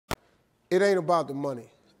It ain't about the money.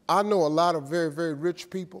 I know a lot of very, very rich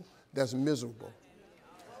people that's miserable,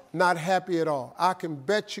 not happy at all. I can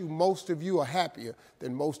bet you most of you are happier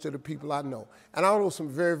than most of the people I know. And I know some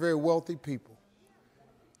very, very wealthy people.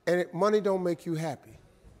 And money don't make you happy.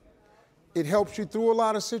 It helps you through a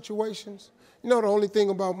lot of situations. You know the only thing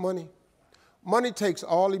about money? Money takes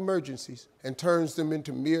all emergencies and turns them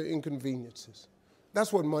into mere inconveniences.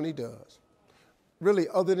 That's what money does. Really,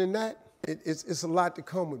 other than that, it's a lot to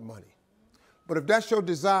come with money. But if that's your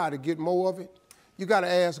desire to get more of it, you got to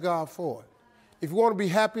ask God for it. If you want to be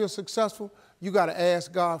happy or successful, you got to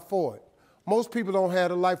ask God for it. Most people don't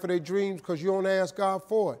have the life of their dreams because you don't ask God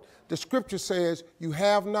for it. The scripture says you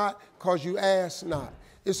have not because you ask not.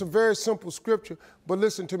 It's a very simple scripture, but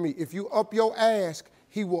listen to me. If you up your ask,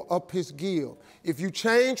 he will up his give. If you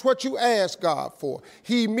change what you ask God for,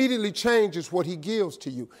 he immediately changes what he gives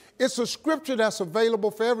to you. It's a scripture that's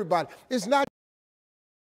available for everybody. It's not